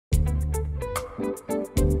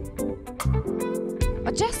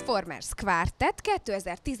Jazzformers Quartet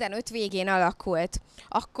 2015 végén alakult.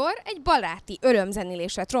 Akkor egy baráti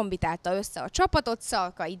örömzenélésre trombitálta össze a csapatot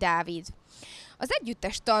Szalkai Dávid. Az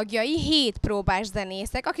együttes tagjai 7 próbás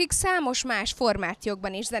zenészek, akik számos más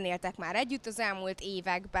formációkban is zenéltek már együtt az elmúlt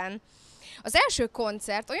években. Az első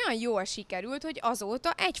koncert olyan jól sikerült, hogy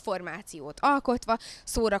azóta egy formációt alkotva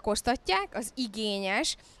szórakoztatják az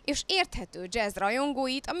igényes és érthető jazz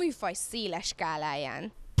rajongóit a műfaj széles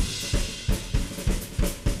skáláján.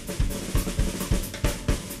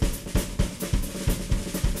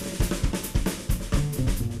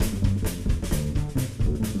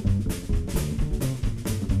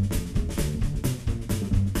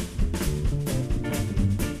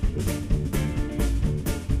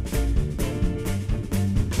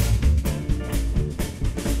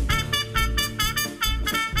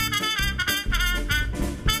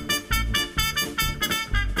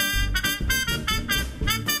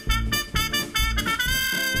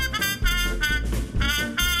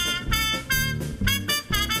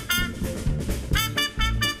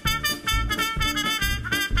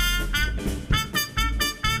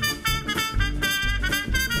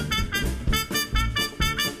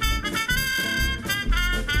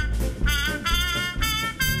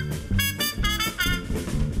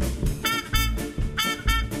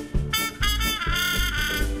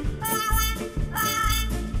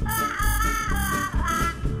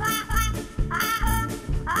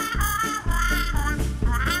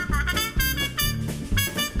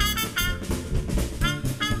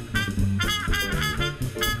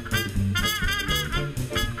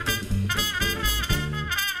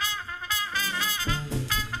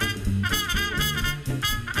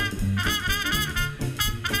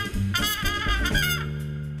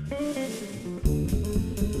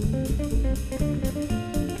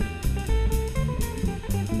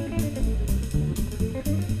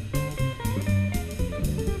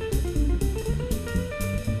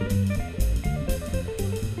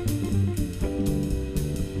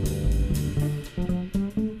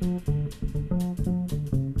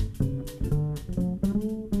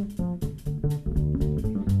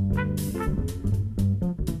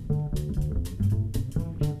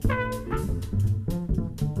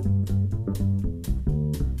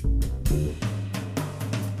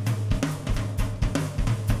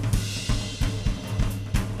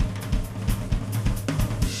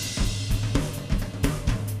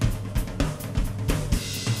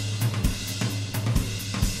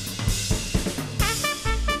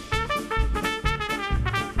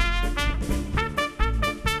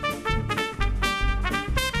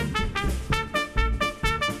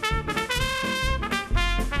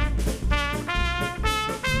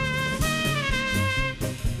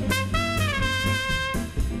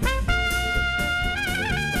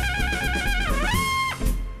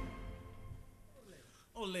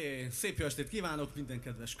 Szép jó estét kívánok minden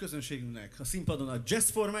kedves közönségünknek! A színpadon a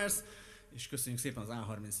Jazzformers, és köszönjük szépen az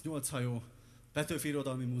A38 hajó, Petőfi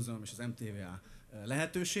Irodalmi Múzeum és az MTVA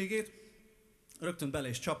lehetőségét. Rögtön bele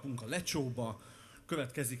is csapunk a lecsóba,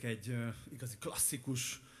 következik egy igazi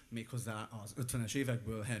klasszikus, méghozzá az 50-es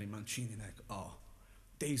évekből Harry Mancininek a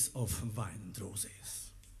Days of Wine and Roses.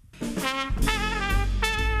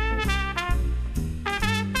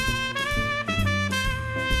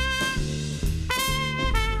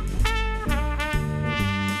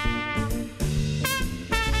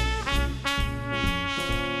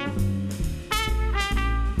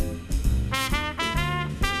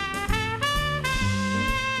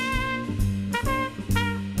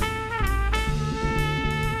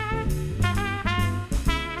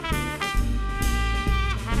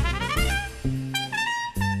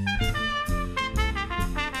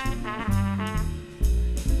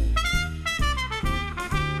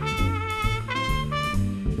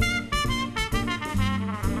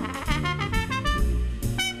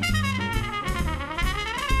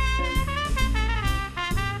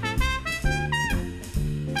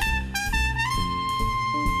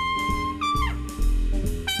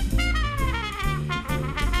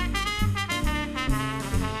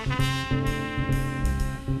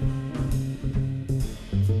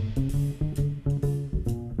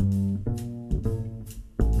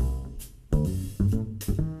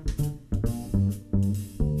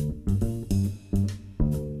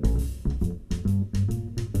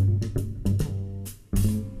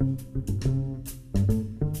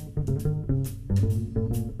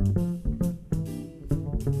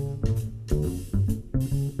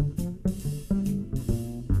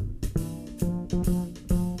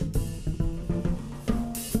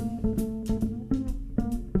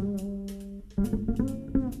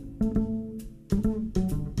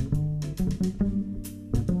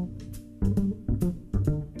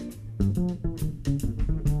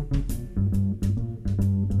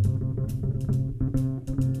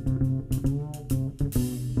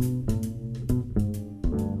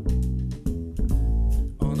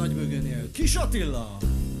 Kis Attila.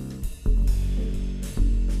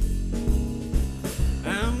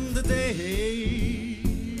 And the days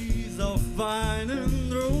of wine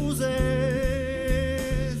and roses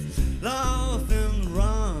laugh and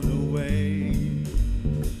run away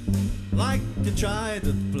like a child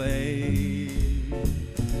at play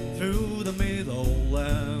through the middle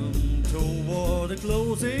and toward the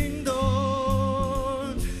closing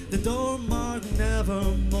door. The door marked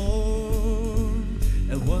nevermore.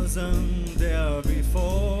 It wasn't there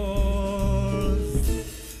before.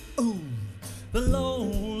 Oh, the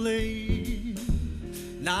lonely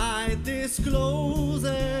night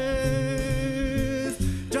discloses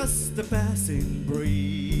just a passing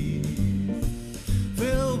breeze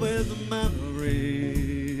filled with memories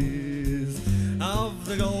of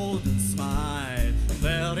the golden smile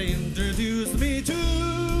that introduced me to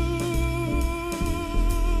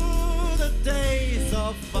the days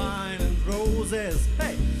of wine and roses.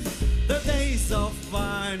 Hey, the days of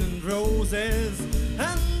wine and roses,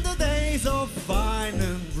 and the days of wine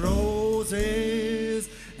and roses,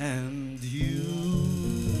 and you.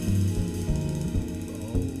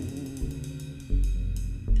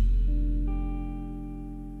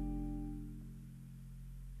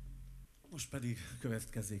 Most pedig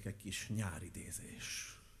következzék egy kis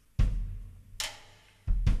nyáridézés.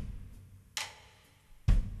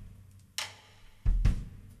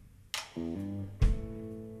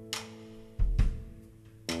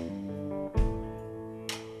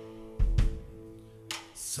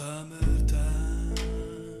 Summertime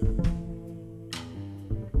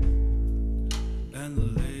and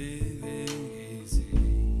living easy.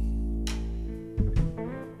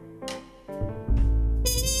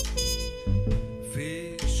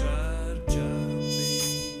 Fish are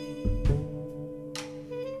jumping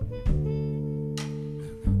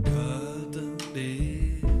and the garden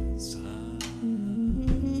is high.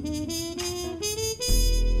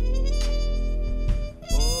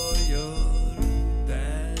 Oh, your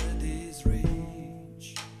daddy's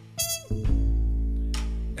rich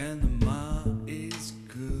and the ma is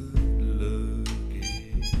good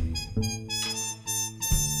looking.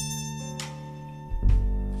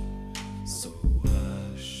 So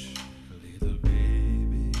hush, little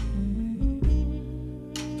baby,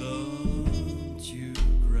 don't you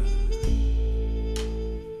cry.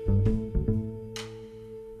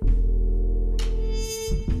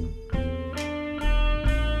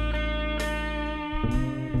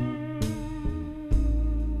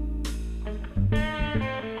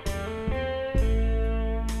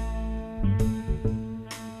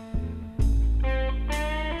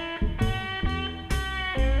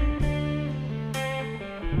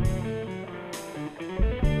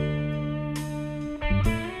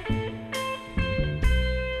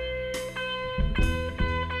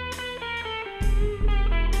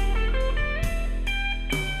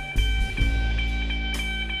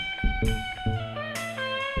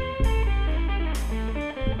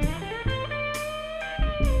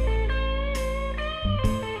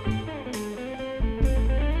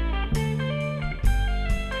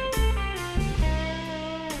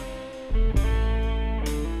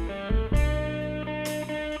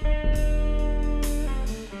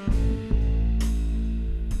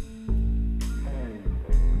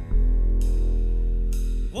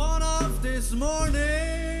 One of this morning,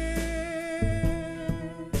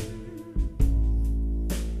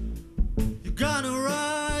 you're gonna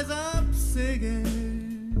rise up singing,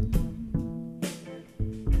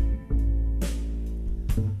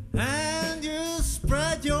 and you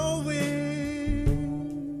spread your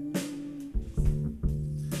wings.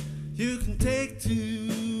 You can take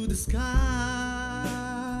to the sky.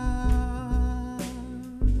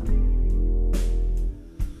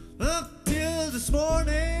 Up till this morning,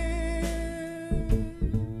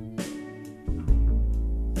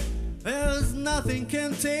 there's nothing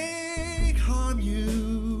can take harm you.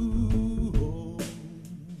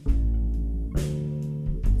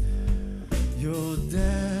 Your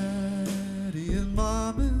daddy and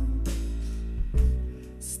mama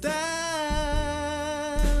standing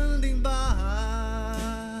by.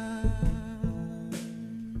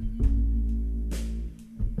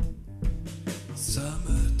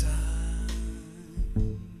 Summertime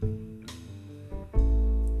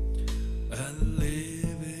and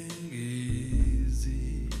living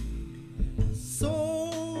easy, so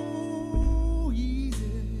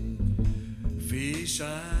easy. Fish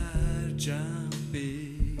are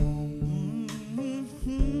jumping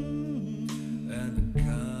and the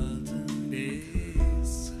cotton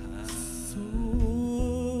is high,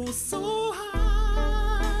 so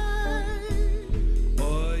high.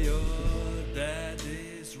 Boy, your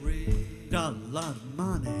daddy's rich, got a lot of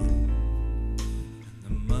money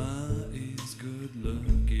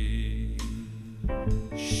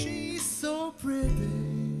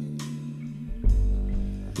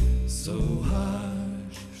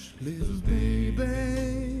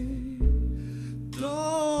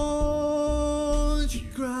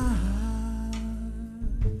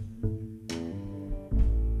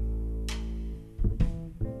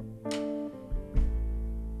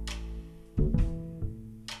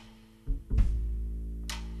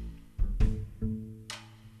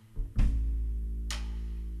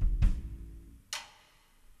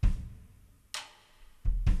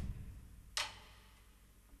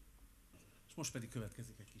most pedig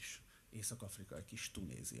következik egy kis Észak-Afrika, egy kis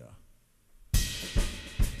Tunézia.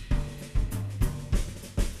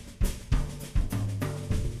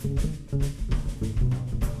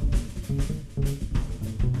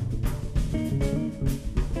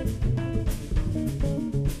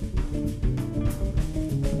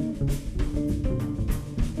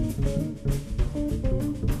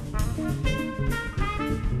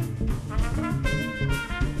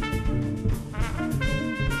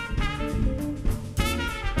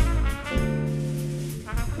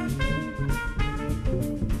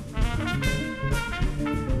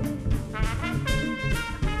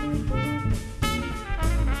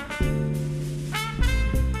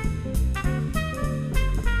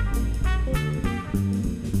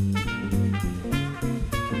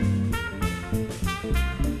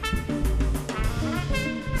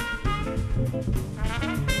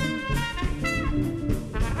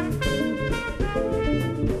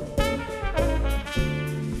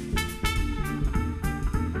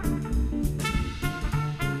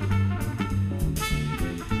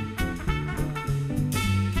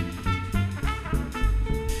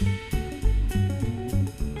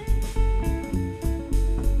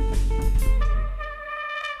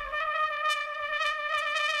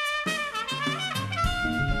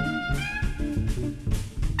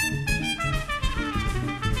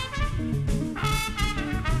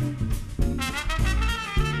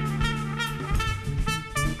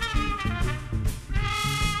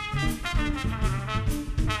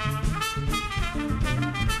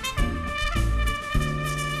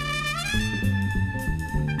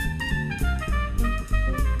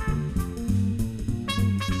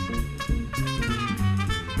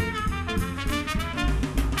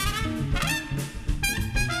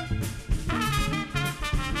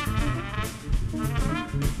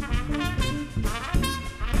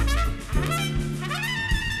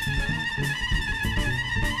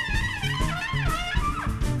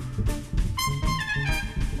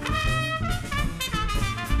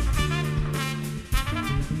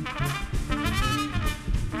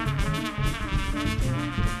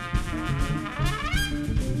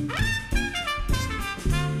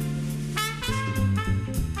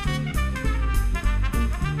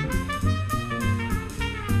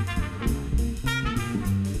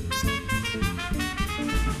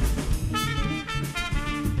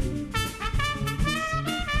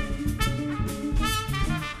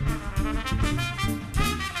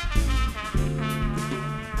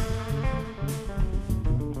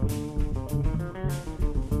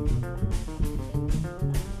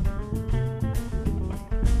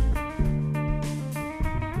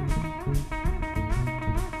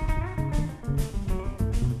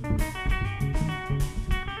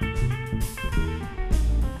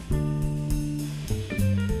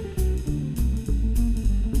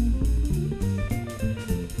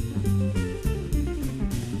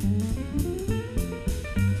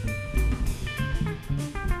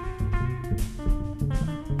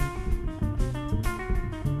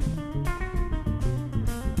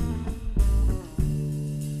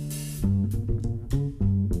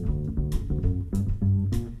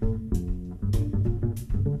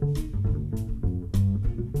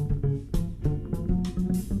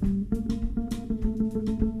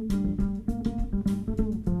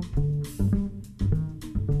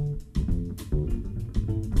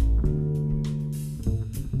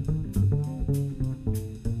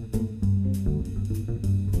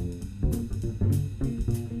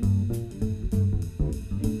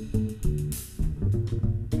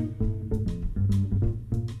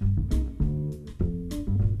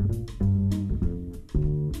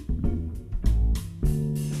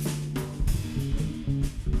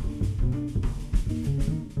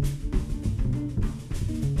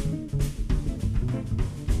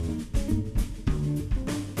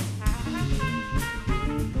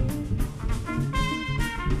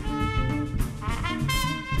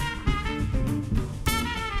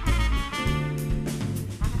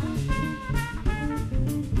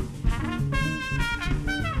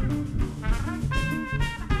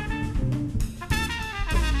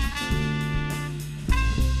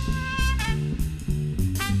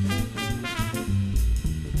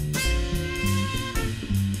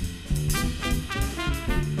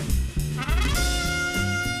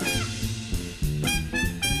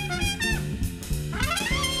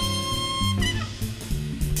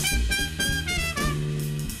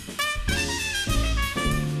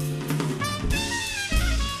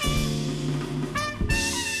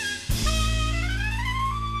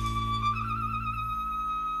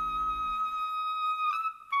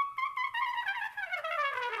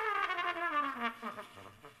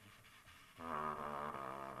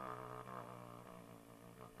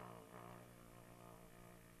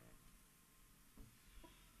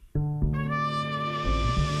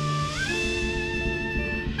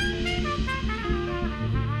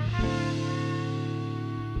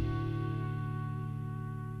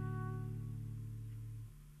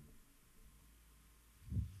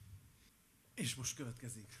 És most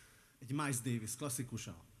következik egy Miles Davis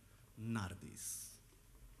klasszikusa, Nardis.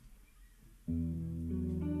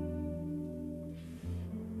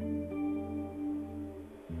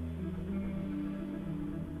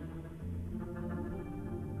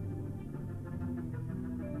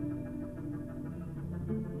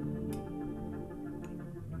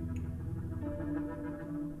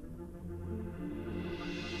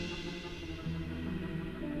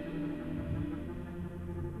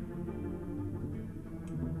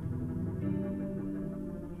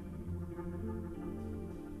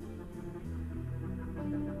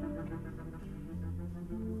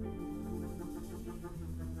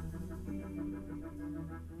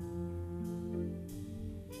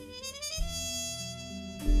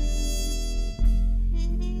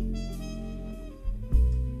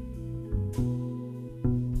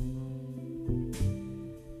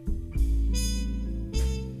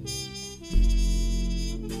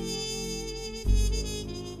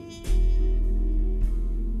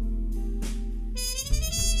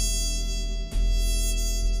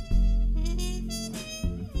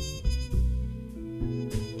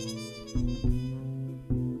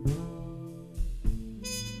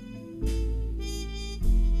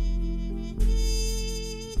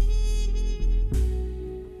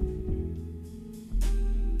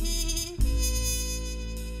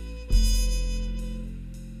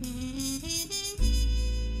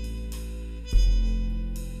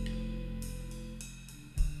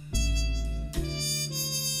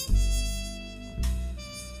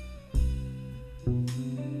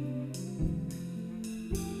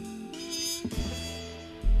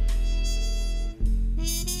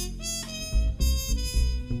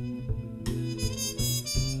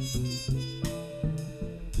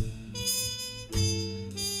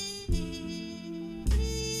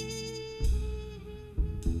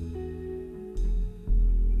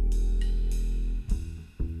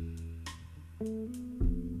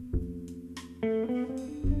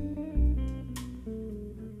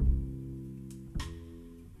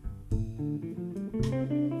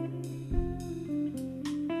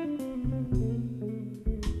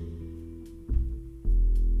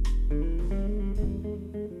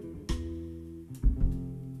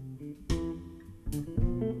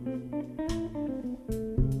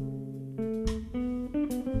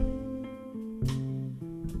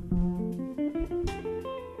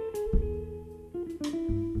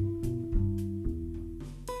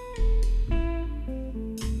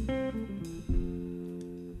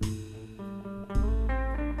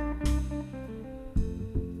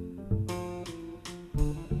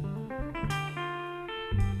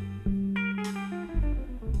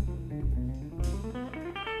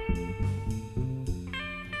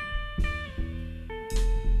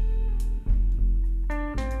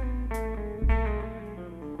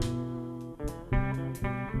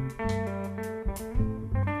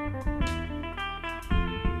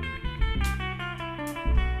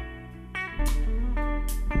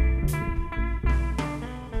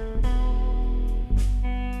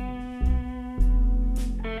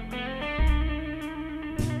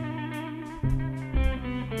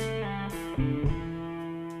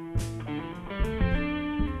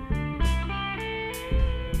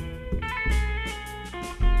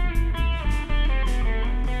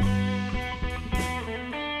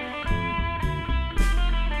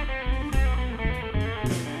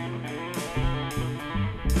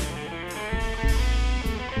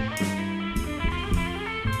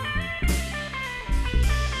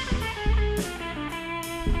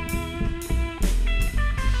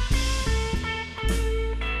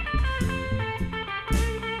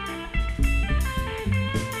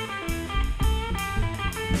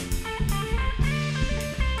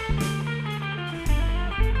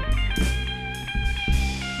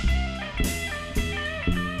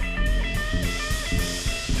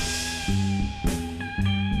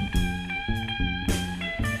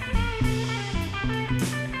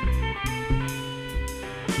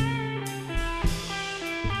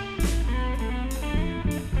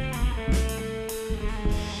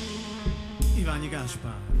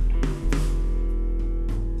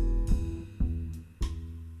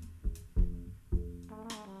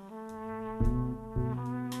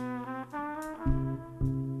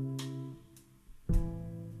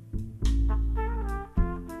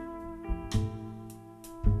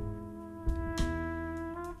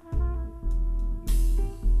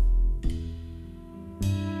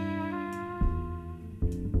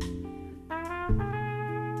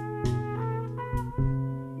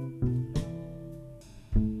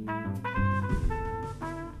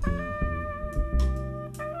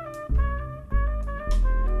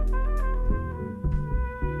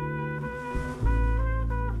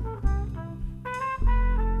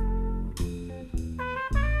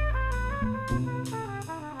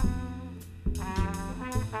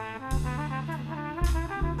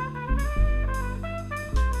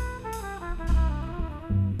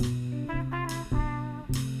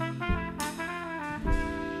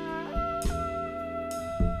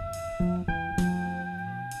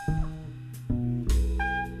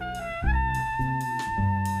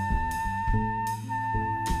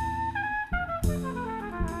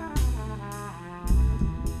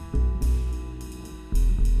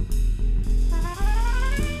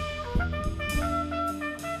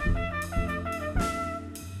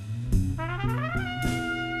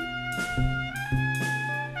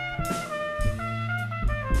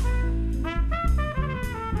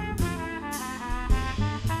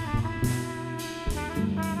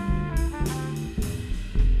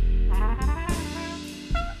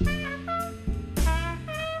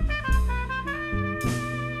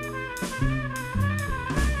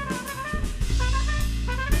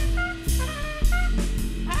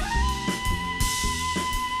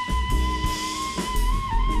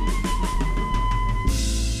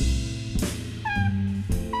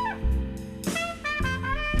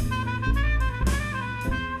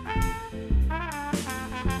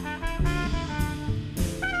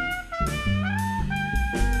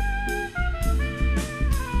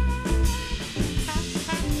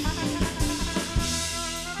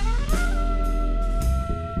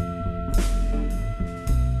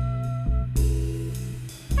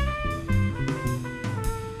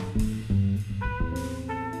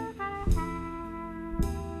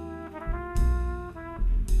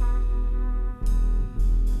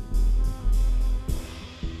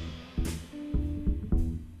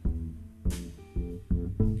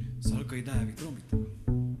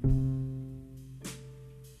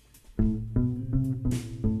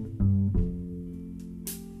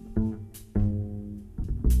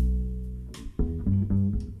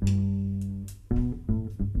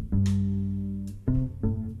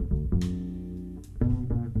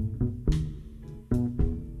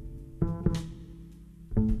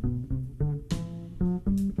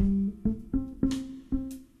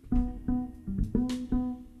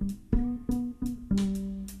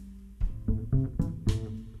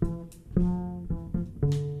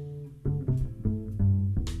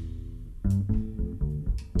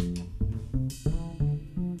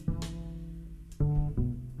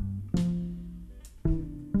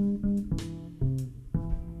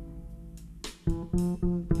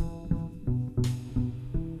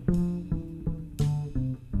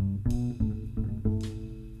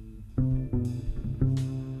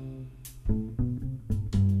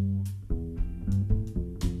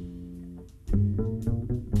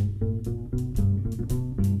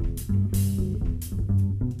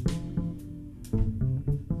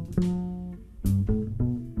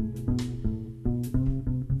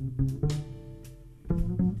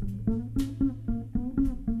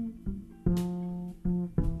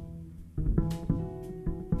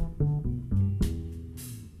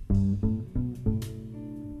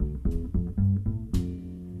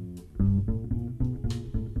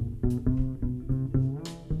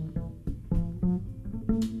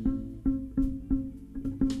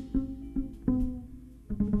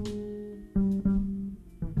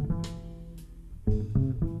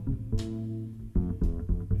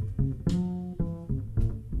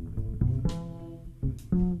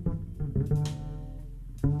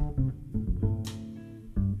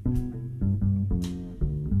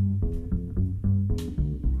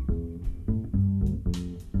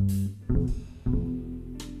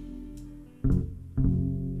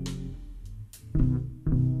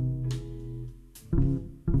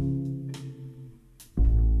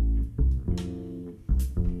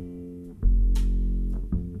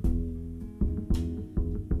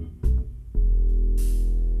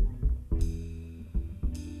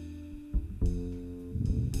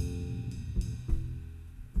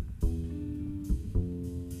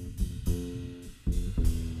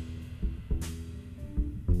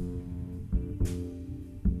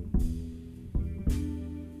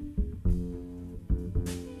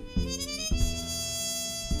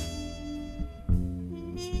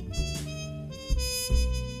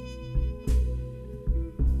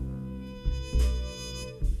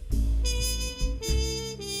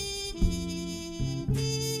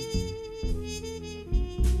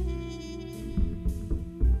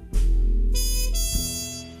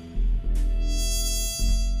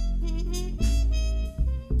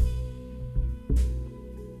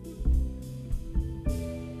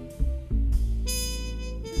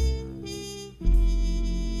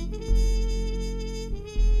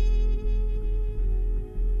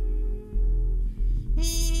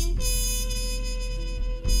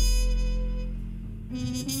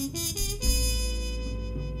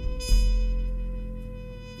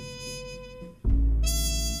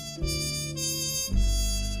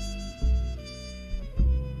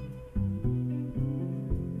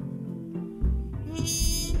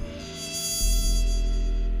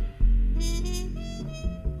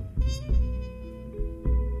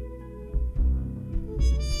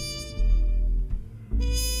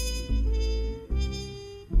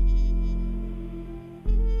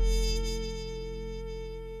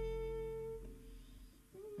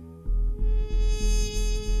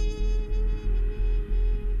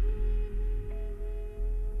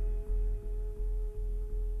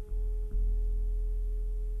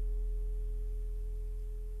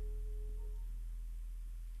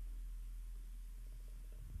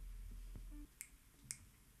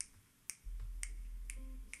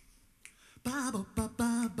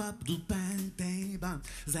 do bang day bang,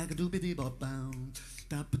 zagadu bidi bop bang,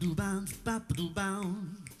 dabadu bang, babadu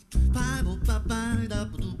bang, bible bop bang,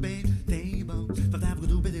 dabadu bang day bang,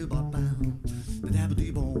 babadu bidi bop bang,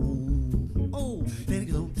 dabadu bong. Oh, then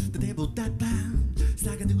you go the table that bang,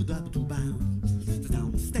 zagadu dabadu bang, the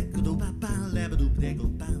down stick do bop bang, labadu bidi go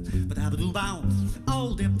bang, babadu bang.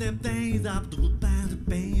 Oh, them days dabadu bang,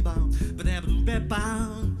 baby bang, babadu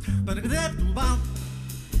bang, babadu bang.